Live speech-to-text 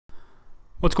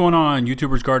What's going on,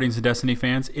 YouTubers, Guardians, and Destiny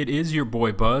fans? It is your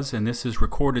boy Buzz, and this is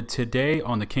recorded today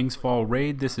on the King's Fall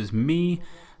raid. This is me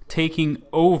taking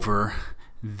over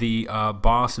the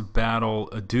boss battle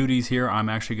duties here. I'm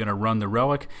actually going to run the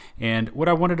relic, and what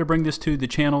I wanted to bring this to the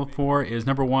channel for is,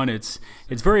 number one, it's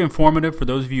very informative for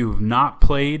those of you who have not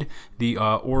played the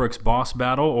Oryx boss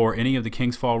battle or any of the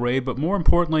King's Fall raid, but more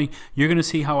importantly, you're going to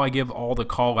see how I give all the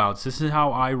call outs. This is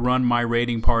how I run my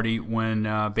raiding party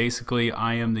when basically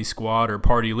I am the squad or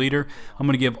party leader. I'm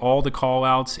going to give all the call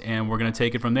outs, and we're going to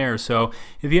take it from there. So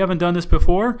if you haven't done this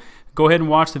before, go ahead and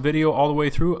watch the video all the way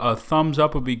through. A thumbs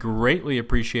up would be greatly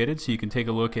appreciated so you can take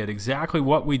a look at exactly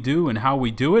what we do and how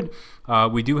we do it.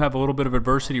 We do have a little bit of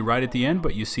adversity right at the end,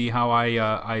 but you see how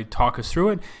I talk us through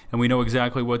it, and we know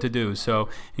exactly what to do. So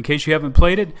in case you haven't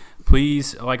played it,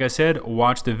 please, like I said,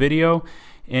 watch the video.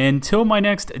 Until my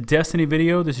next Destiny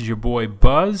video, this is your boy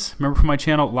Buzz. Remember, for my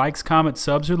channel, likes, comments,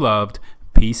 subs are loved.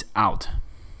 Peace out.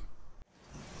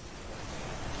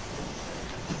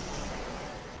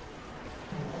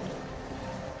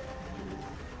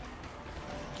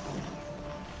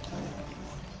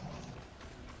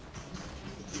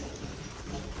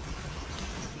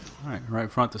 Alright,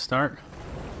 right front to start.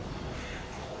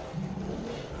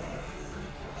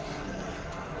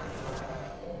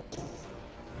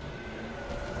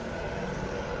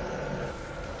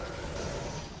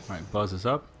 Alright, Buzz is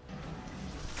up.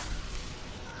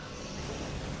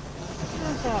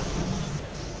 What's up?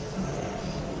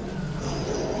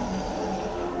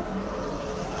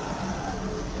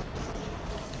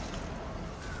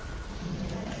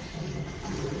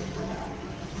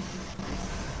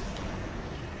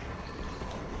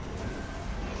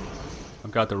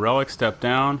 I've got the relic, step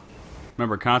down.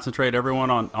 Remember, concentrate everyone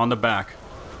on the back.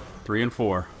 3 and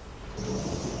 4.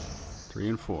 3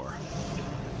 and 4.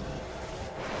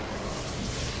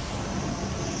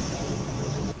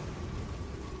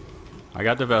 I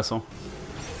got the vessel.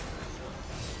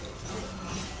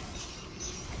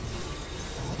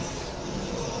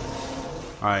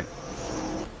 Alright.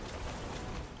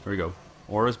 Here we go.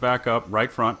 Aura's back up, right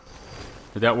front.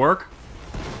 Did that work?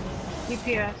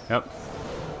 DPS. Yep.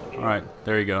 Alright,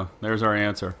 there you go. There's our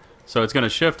answer. So it's going to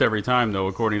shift every time, though,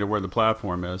 according to where the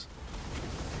platform is.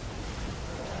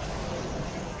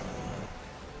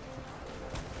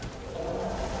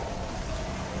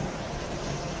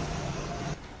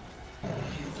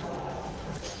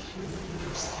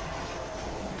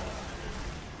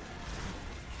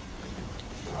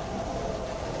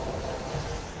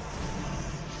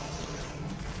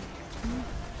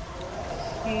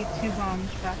 See 2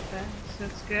 bombs back there, so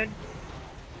it's good.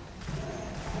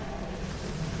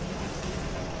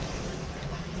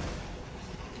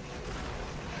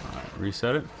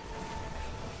 Reset it.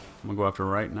 I'm gonna go after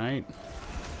right knight.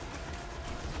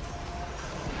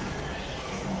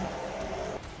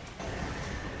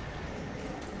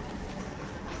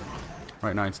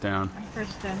 Right knight's down.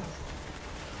 First in.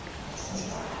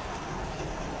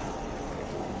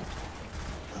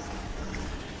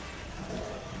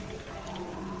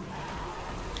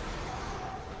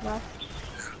 Left.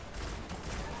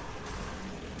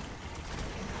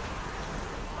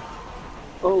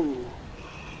 Oh.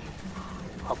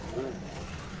 Up there.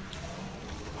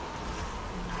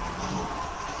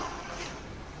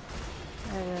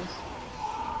 There it is.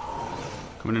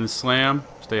 Coming in to slam.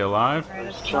 Stay alive. Right,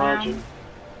 it's Charging.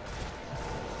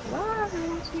 Ah, he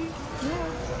wants me.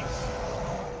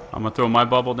 Yeah. I'm gonna throw my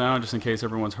bubble down just in case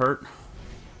everyone's hurt.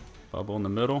 Bubble in the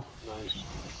middle. Nice.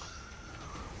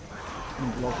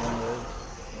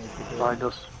 Behind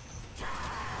us.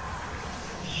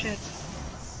 Shit.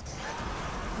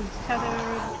 He's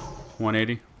tethered.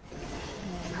 180.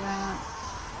 Yeah,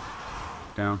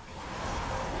 Down.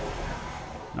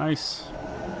 Nice.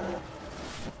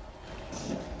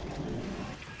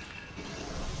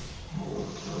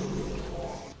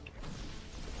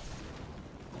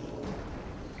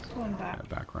 it's going back. Yeah,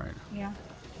 back right. Yeah.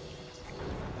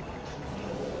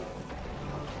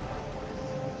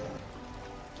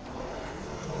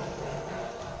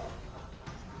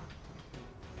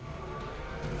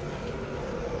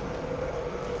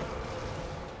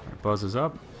 Alright, Buzz is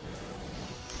up.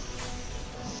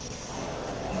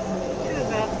 2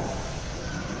 is up.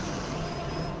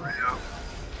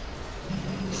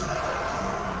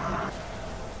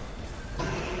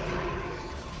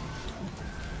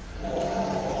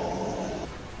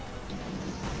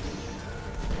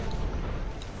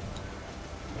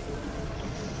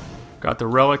 Got the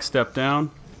relic, step down.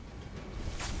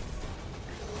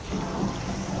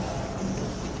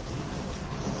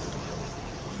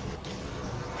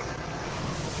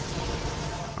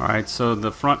 Alright, so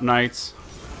the front knights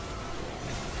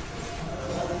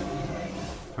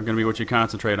are going to be what you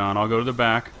concentrate on. I'll go to the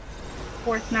back.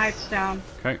 Fourth knight's down.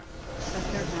 Okay. The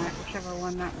third knight, whichever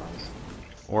one that was.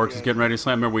 Oryx is getting ready to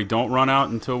slam. Remember, we don't run out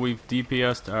until we've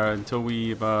DPS'd, until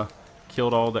we've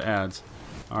killed all the ads.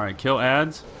 Alright, kill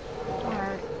ads.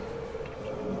 Alright.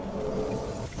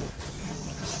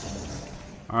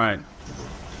 Alright.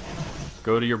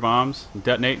 Go to your bombs.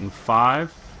 Detonate in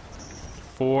 5,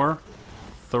 4,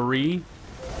 3,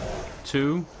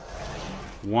 2,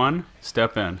 1.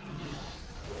 Step in.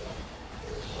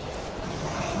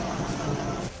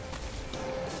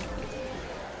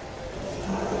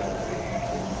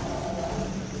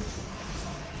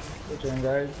 Good turn,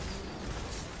 guys.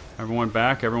 Everyone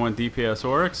back. Everyone DPS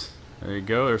Oryx. There you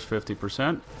go. There's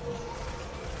 50%.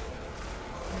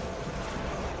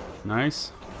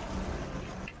 Nice.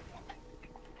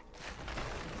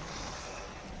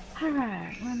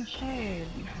 Alright, we're in the shade.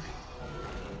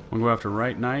 We'll go after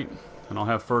right knight, and I'll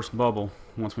have first bubble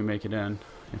once we make it in,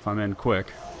 if I'm in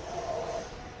quick.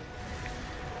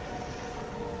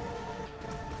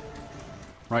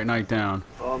 Right knight down.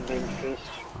 Bombs in first.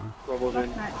 Bubbles in.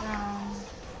 Left knight down.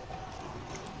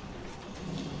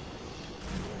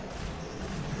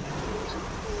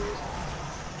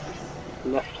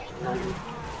 Left 90.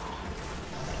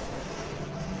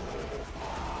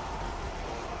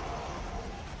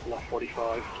 Left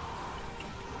 45.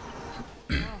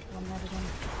 Oh, one knight again.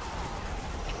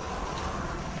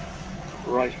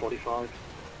 Right 45.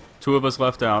 2 of us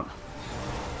left out.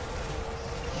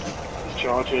 He's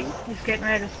charging. He's getting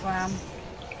ready to slam.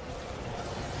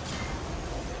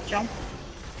 Jump.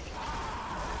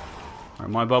 Alright,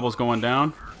 my bubble's going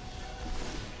down.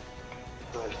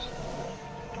 Nice.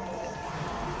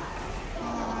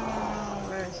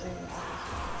 Where is he?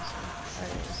 There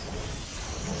he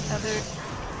is. Tethered.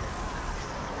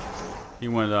 He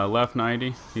went left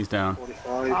 90. He's down.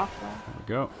 45. Awful. There we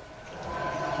go.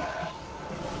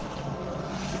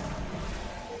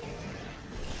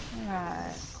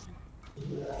 Alright.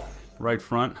 Right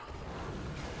front.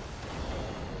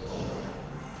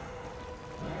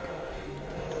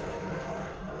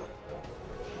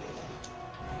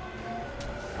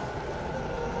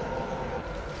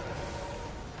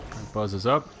 Buzz is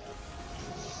up.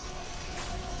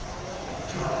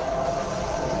 He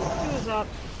was up.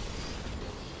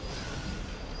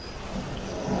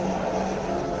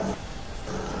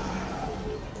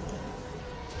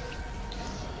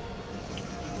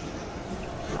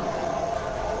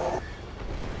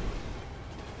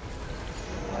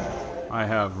 I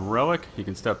have Relic. He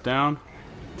can step down.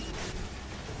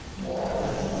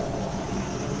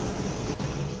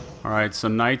 Alright, so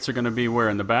knights are going to be where?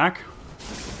 In the back?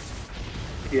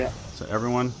 Yeah. So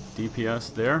everyone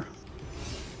DPS there.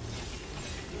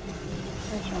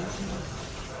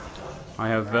 I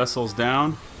have vessels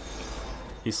down.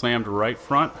 He slammed right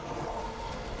front.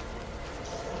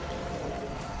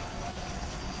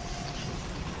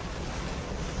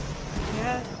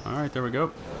 Yes. Alright, there we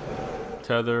go.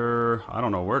 Tether. I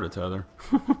don't know where to tether.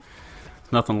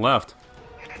 Nothing left.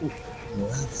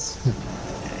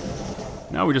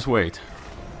 Now we just wait.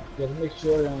 Gotta make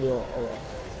sure on your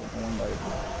one by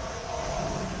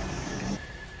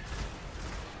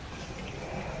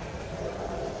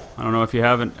I don't know if you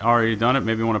haven't already done it.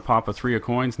 Maybe you want to pop a 3 of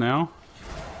coins now.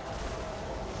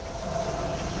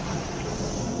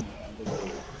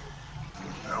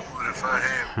 I would if I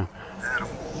had Adam.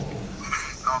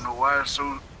 I don't know why it's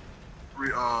so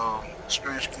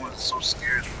strange coins so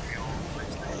scared for me on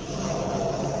PlayStation.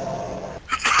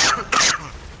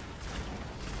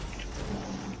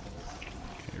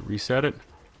 Okay, reset it.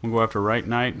 We'll go after right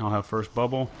knight and I'll have first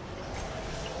bubble.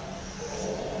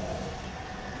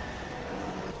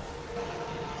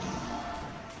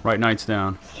 Right knight's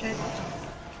down. Shit.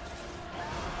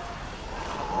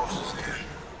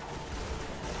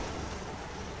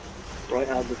 right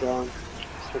hand is down.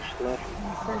 Switch to left.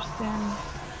 First in.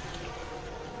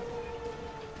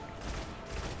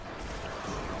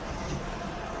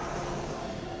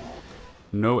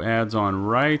 No ads on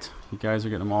right. You guys are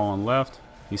getting them all on left.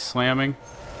 He's slamming.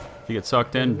 If you get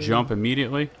sucked in, jump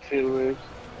immediately. Field waves.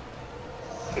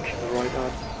 Switch to the right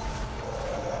hand.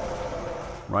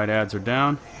 Right ads are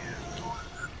down.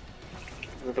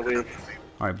 Another wave.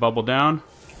 Alright, bubble down.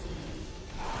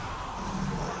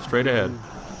 Straight ahead.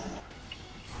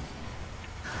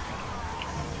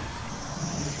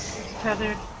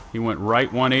 Tethered. He went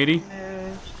right 180.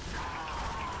 Moved.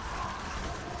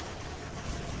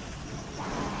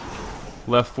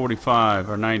 Left 45,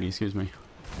 or 90, excuse me.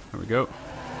 There we go.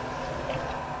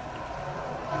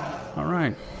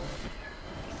 Alright.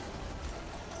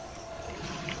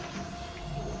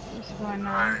 Just going on.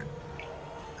 Alright.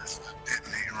 This is the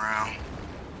detonating round.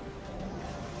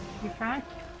 You front?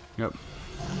 Yep.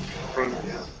 Front,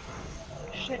 yeah.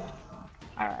 Shit.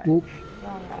 Alright. Oop.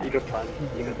 You got time.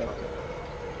 You got time.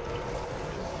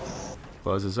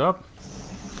 Buzz is up.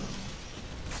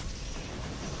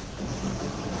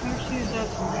 Horseshoes up.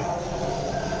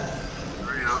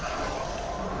 Hurry up.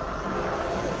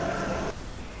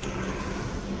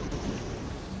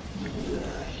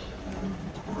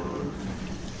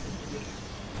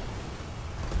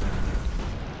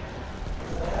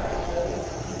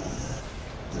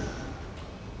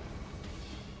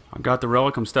 I got the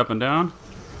relic. I'm stepping down.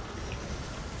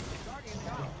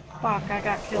 Fuck, I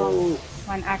got killed.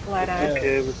 One acolyte.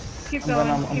 Okay, Keep I'm going,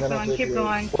 gonna keep going, take keep you.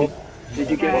 going. did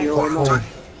you get Okay. your armor?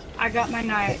 I got my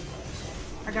knight.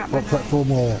 I got my What knight.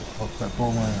 platform are you? What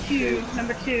platform are you? Two,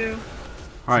 number 2.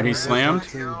 All right, he slammed.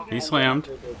 He slammed.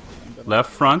 Left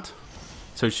front.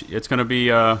 So it's going to be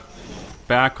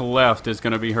back left is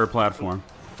going to be her platform.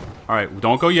 All right,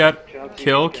 don't go yet.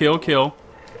 Kill, kill, kill.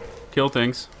 Kill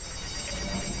things.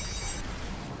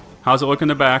 How's it look in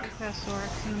the back? That's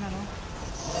Oryx in the middle.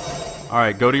 All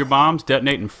right, go to your bombs.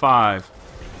 Detonate in 5,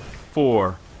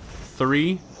 4,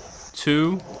 3,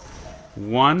 2,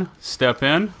 1. Step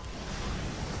in.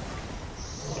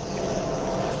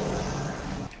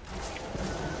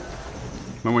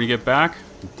 Remember when you get back,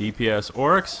 DPS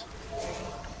Oryx.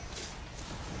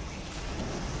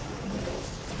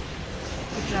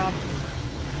 Good job.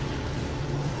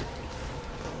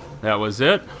 That was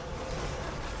it.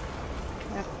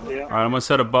 Yep. Yeah. All right, I'm going to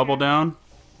set a bubble down.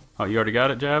 Oh, you already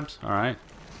got it, Jabs? All right.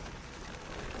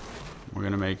 We're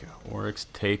going to make Oryx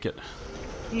take it.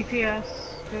 DPS.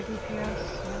 Good DPS.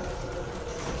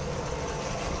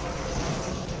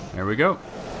 There we go.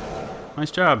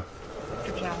 Nice job.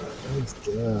 Good job. Nice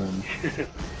job.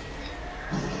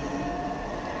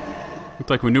 Looked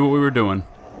like we knew what we were doing.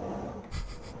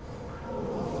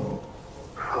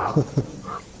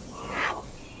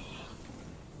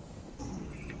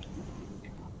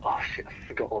 Oh shit, I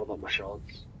forgot all about my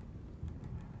shards.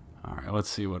 All right, let's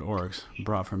see what Oryx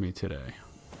brought for me today.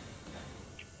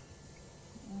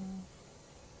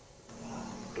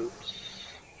 Boots.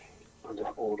 And an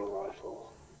auto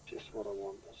rifle. Just what I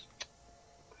want.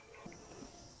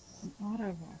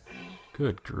 Whatever.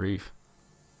 Good grief.